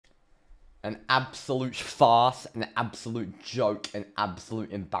An absolute farce, an absolute joke, an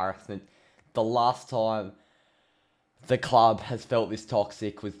absolute embarrassment. The last time the club has felt this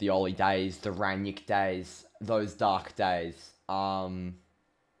toxic was the Oli days, the Ranić days, those dark days.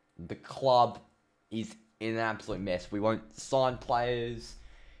 The club is in an absolute mess. We won't sign players.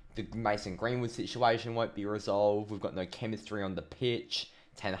 The Mason Greenwood situation won't be resolved. We've got no chemistry on the pitch.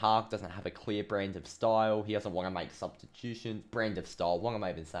 Ten Hag doesn't have a clear brand of style. He doesn't want to make substitutions. Brand of style. What am I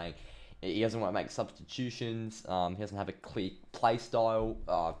even saying? He doesn't want to make substitutions. He doesn't have a clear play style.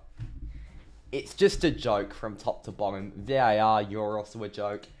 It's just a joke from top to bottom. VAR, you're also a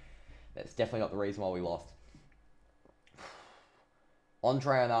joke. That's definitely not the reason why we lost.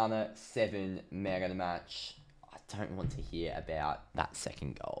 Andre Onana, 7, man of the match. I don't want to hear about that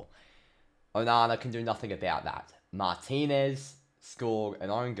second goal. Onana can do nothing about that. Martinez scored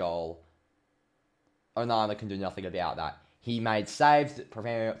an own goal. Onana can do nothing about that. He made saves that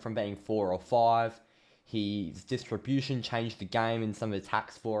prevented it from being 4 or 5. His distribution changed the game in some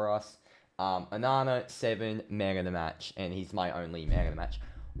attacks for us. Onana, 7, man of the match. And he's my only man of the match.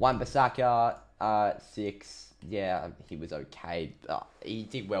 Wan-Bissaka, 6. Yeah, he was okay. He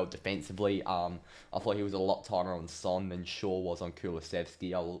did well defensively. I thought he was a lot tighter on Son than Shaw was on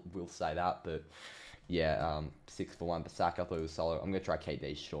Kulusevski. Will say that, but yeah, 6 for Wan-Bissaka. I thought it was solid. I'm gonna try to keep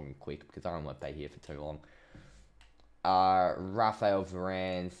these short and quick because I don't want to be here for too long. Rafael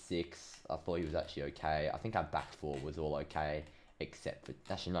Varane, 6. I thought he was actually okay. I think our back four was all okay, except for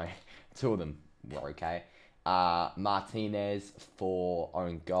actually no, 2 of them were okay. Martinez for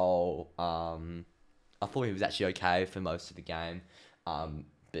own goal. I thought he was actually okay for most of the game.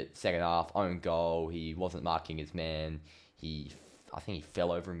 But second half, own goal, he wasn't marking his man. I think he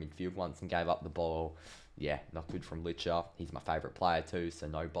fell over in midfield once and gave up the ball. Yeah, not good from Licher. He's my favourite player too, so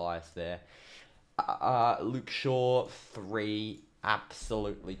no bias there. Luke Shaw, 3,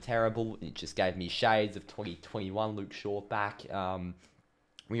 absolutely terrible. It just gave me shades of 2021 Luke Shaw back.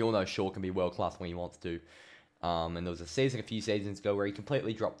 We all know Shaw can be world class when he wants to. And there was a few seasons ago where he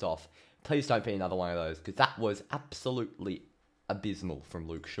completely dropped off. Please don't be another one of those, because that was absolutely abysmal from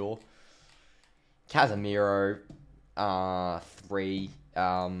Luke Shaw. Casemiro, 3.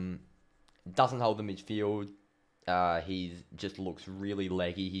 Doesn't hold the midfield. He just looks really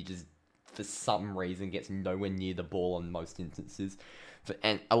leggy. He just, for some reason, gets nowhere near the ball on most instances.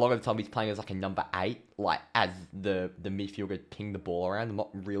 And a lot of the time he's playing as like a number 8, like as the midfielder ping the ball around. I'm not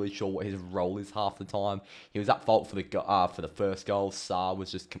really sure what his role is half the time. He was at fault for the first goal. Sarr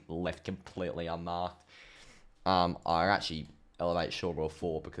was just left completely unmarked. I actually elevate Shaw to a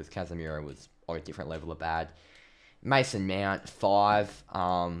 4 because Casemiro was on a different level of bad. Mason Mount, 5.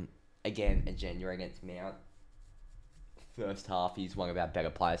 Again, a gender against Mount. First half, he's one of our better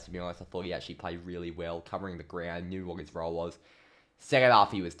players, to be honest. I thought he actually played really well, covering the ground, knew what his role was. Second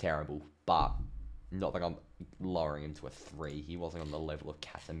half, he was terrible, but not that I'm lowering him to a 3. He wasn't on the level of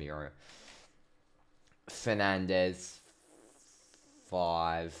Casemiro. Fernandes,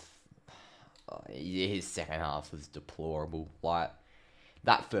 5. His second half was deplorable. Like,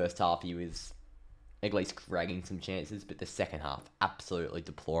 that first half, he was at least creating some chances, but the second half, absolutely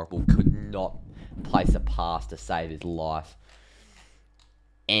deplorable. Could not place a pass to save his life.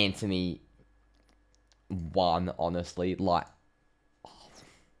 Anthony, 1, honestly. Like,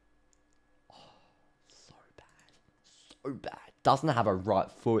 so bad. Doesn't have a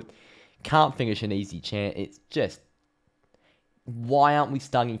right foot. Can't finish an easy chance. It's just, why aren't we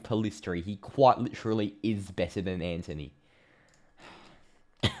starting Pellistri? He quite literally is better than Anthony.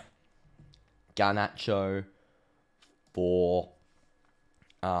 Garnacho, 4.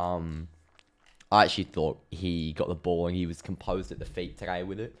 I actually thought he got the ball and he was composed at the feet today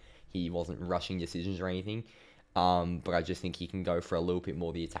with it. He wasn't rushing decisions or anything. But I just think he can go for a little bit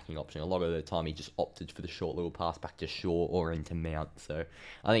more the attacking option. A lot of the time he just opted for the short little pass back to Shaw or into Mount. So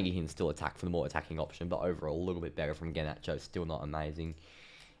I think he can still attack for the more attacking option, but overall a little bit better from Garnacho. Still not amazing.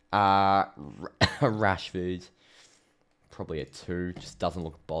 Rashford, probably a 2. Just doesn't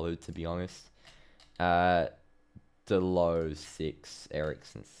look bothered, to be honest. Delow, 6.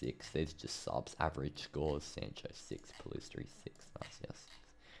 Ericsson, 6. There's just subs. Average scores. Sancho, 6. Pellistri, 6. Martial,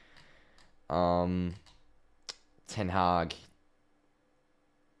 6. Ten Hag,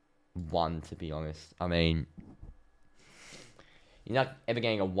 1, to be honest. I mean, you're not ever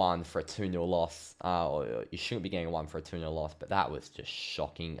getting a 1 for a 2-0 loss. Or you shouldn't be getting a 1 for a 2-0 loss, but that was just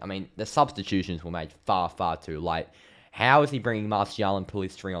shocking. I mean, the substitutions were made far, far too late. How is he bringing Martial and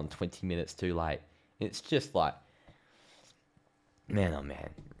Pellistri on 20 minutes too late? It's just like, man, oh man.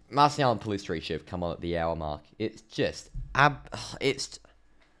 Martial and Pellistri should have come on at the hour mark. It's just,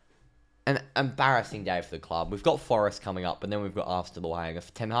 an embarrassing day for the club. We've got Forest coming up, but then we've got Arsenal away. And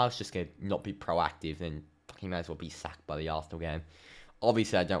if Ten Hag's just going to not be proactive, then he may as well be sacked by the Arsenal game.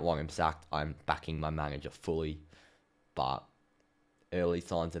 Obviously, I don't want him sacked. I'm backing my manager fully. But early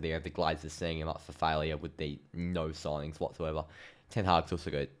signs are there. The Glazers are seeing him up for failure with the no signings whatsoever. Ten Hag's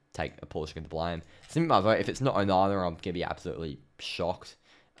also going to take a portion of the blame. Simply my vote, if it's not Onana, I'm going to be absolutely shocked.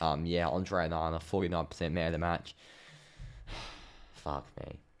 Yeah, Andre Onana, 49% man of the match. Fuck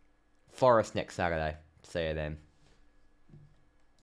me. Forest next Saturday. See you then.